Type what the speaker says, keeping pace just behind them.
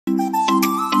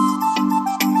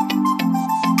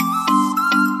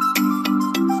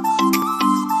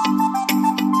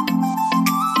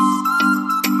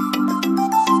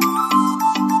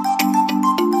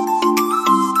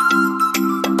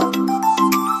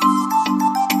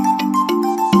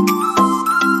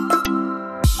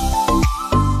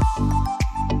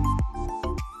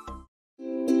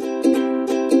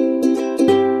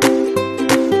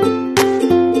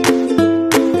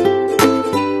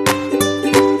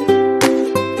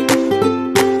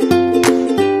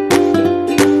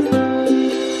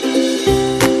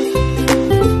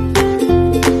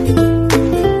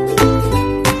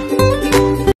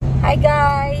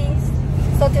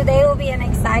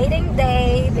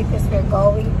because we're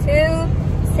going to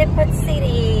Sipot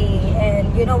City. And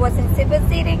you know what's in Sipot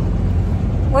City?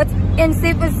 What's in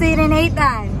Sipot City,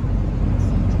 Nathan?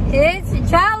 It's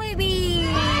Jollibee!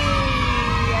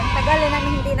 Ang tagal na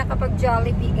namin hindi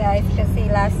nakapag-Jollibee, guys,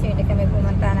 kasi last year hindi kami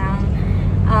pumunta ng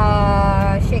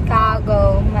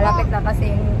Chicago. Malapit na kasi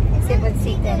yung Sipot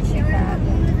City and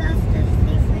Chicago.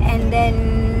 And then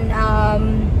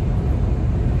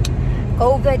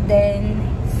COVID then.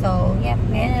 So, yeah,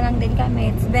 ngayon na lang din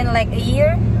kami. It's been like a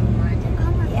year.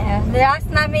 Yeah, last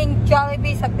naming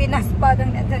Jollibee sa Pinas pa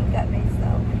nung nandun kami. So,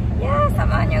 yeah,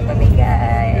 samahan nyo kami,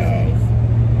 guys.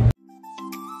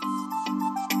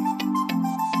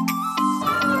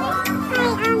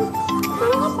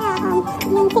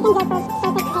 Yung chicken joy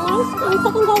perfect hair, yung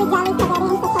chicken joy with jolly spaghetti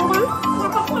and soda.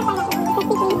 Dapat siya tayo sa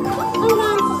chicken. And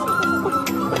then,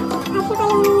 at saka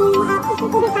yung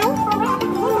ubi pie.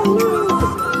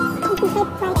 Isang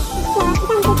fried. Yeah,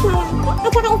 isang dish na lang. At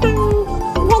saka isang drink din,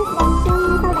 yung soda.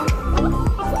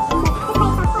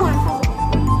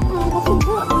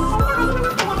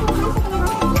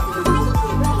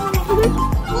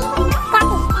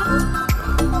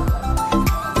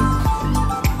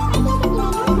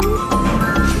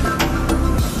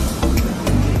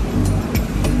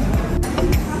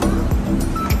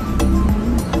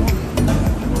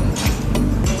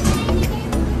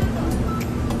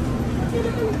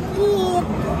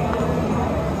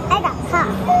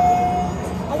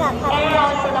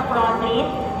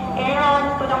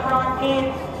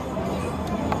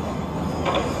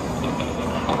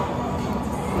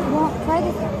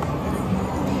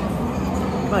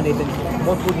 Come on, Nathan.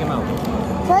 More food in your mouth.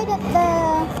 Try the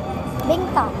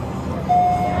bingka.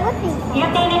 What is that?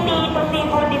 Utility to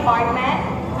seafood department.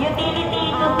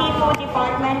 Utility to seafood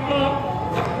department, please.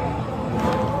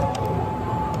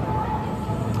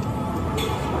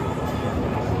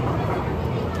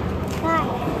 Hi.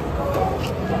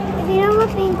 If you know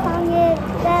what ping pong is,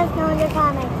 let us know in the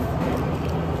comments.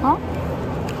 Huh?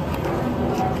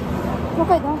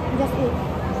 Okay, don't just eat.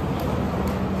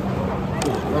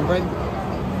 One bread?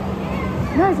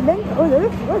 No, it's bingka. Oh, that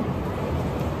looks good.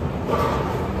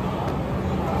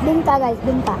 Bingka, guys,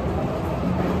 bingka.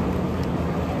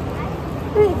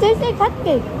 It tastes like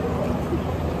cupcake.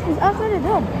 It's actually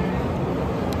good.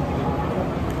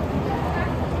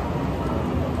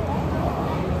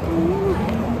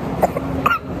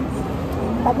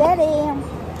 Spaghetti.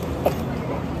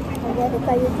 Spaghetti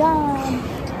kayo dyan.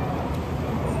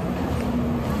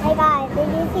 Hey guys, did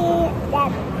you see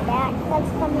that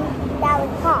that's coming? That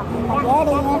was top. Spaghetti.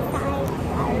 That's the size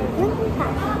of the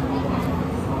top.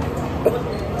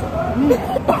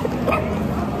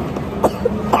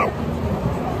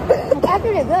 It's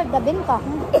actually good, the bingka.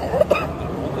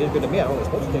 It's good to me. I don't know what it's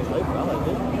supposed to taste like, but I like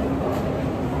it.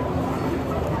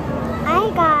 I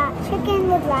got chicken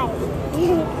with rice.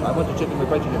 I want the chicken with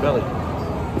right in your belly.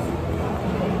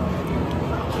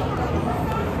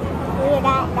 We're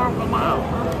that done for that.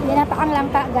 Ginataang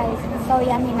langka, guys. So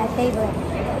yummy, my favorite.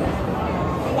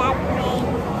 Dad's name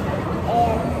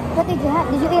is What did you have?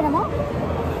 Did you eat them all?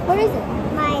 What is it?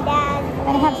 my dad's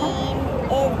Can I have some? name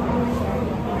is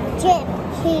Jim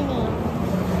Cheney.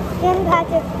 Jim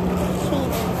Patrick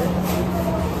Cheney.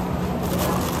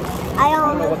 I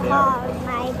almost called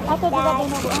my dad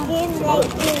Jim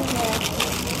Lake Jr.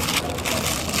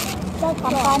 That's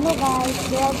Pampano, guys.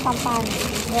 Grilled pampano.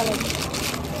 Really.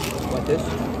 Like this?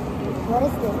 What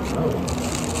is this?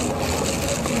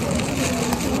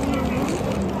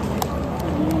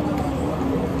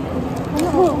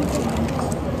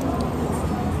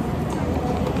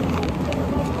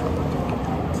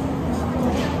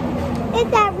 It's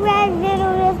that red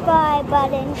little fry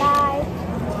button, guys.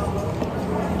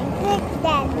 And click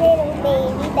that little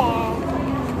baby bear.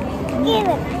 Give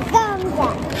it a thumbs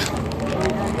up.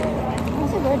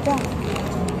 That's a good job.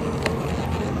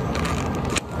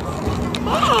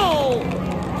 Hey!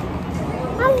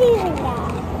 I'm using that.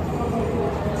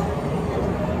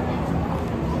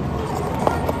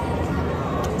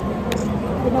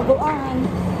 Binuguan.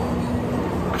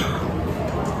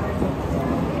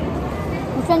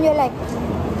 Which one you like?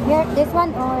 Here, this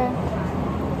one or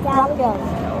Rockville?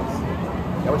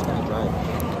 That was kind of dry.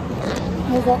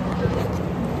 Is it?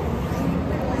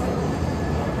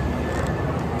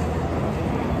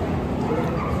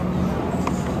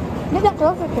 Maybe that's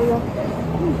closer to you.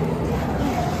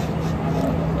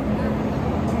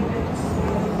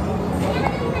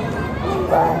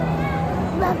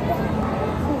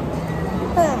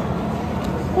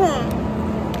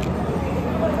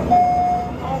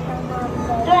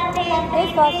 This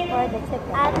goes for the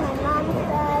chicken. As my mom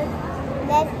says,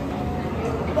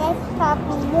 let's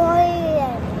puppy more.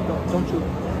 Don't chew.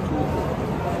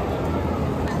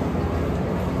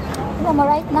 am I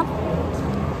right now?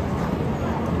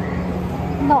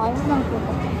 No, I don't know.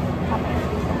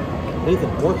 Nathan,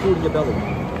 more food in your belly.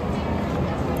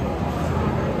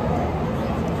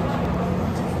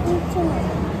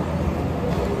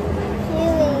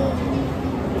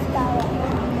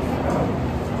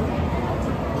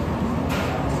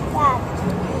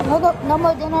 No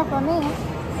more dinner for me.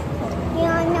 You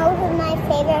wanna know who's my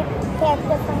favorite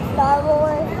character from Star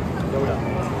Wars? Yoda.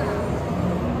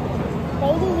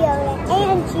 Baby Yoda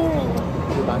and Chewie.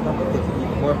 You back up and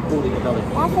eat more food in your belly.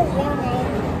 That's his real name.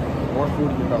 More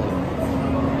food in your belly.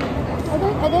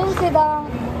 I didn't see the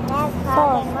That's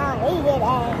something wrong. He did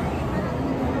a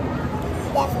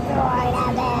destroy the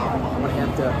I'm building. gonna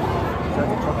have to try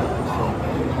the chocolate ice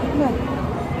cream.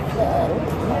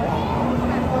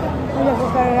 I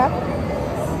just got it up.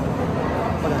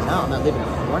 But now I'm not leaving it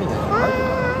running it.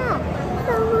 Ah!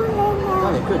 Someone in No,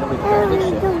 there. they could. Nobody cares. This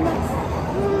shit.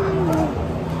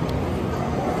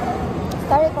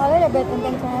 Start it for a little bit and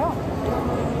then turn it on.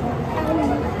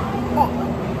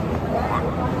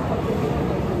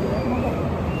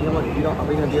 You know what? You don't. Are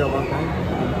we gonna be here a long time?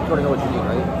 You sort of know what you need,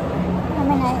 right? I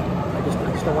mean, I just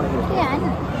don't want to hear it. yeah, I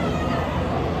know.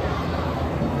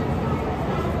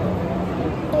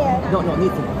 Here. No,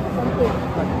 Nathan. Something.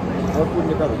 More food in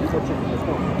your belly. Eat more chicken. Let's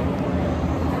go.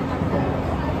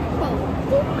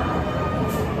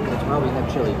 And tomorrow we have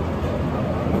chili.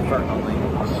 I'm farting all night.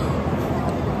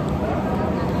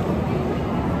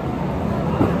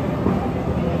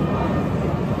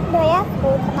 Do we have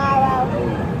school tomorrow?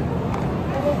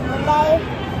 Is it Monday?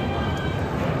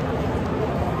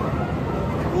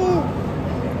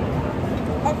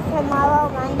 It's tomorrow,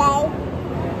 Monday.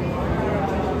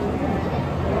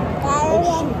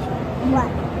 Saturday. What?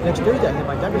 Next Thursday, I have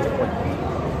my doctor's appointment.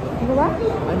 You what? I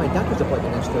have my doctor's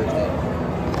appointment next Thursday.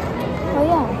 Oh,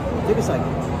 yeah. I think it's like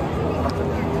after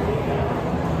that.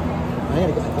 I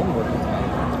gotta get my phone working tonight.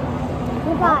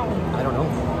 Goodbye. I don't know.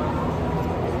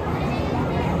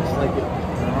 It's like, I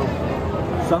don't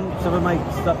know. Some of my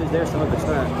stuff is there, some of it's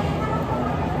not.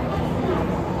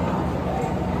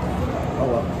 Oh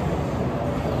well.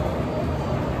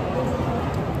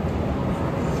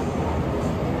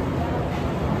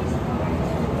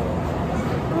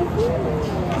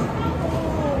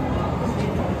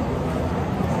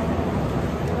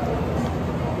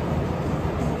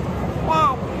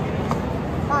 Dad.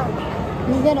 Mom.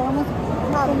 You did almost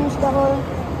finish the whole...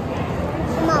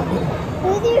 Mom.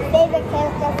 Who's your favorite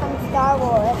character from Star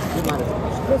Wars? You're not as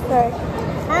much. This first.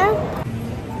 Huh?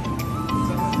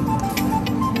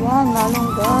 Yan,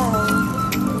 malunggay.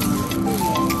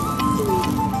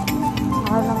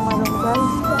 Mahalang malunggay.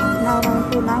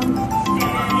 9.99.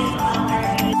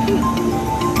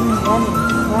 Yan.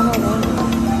 Yan.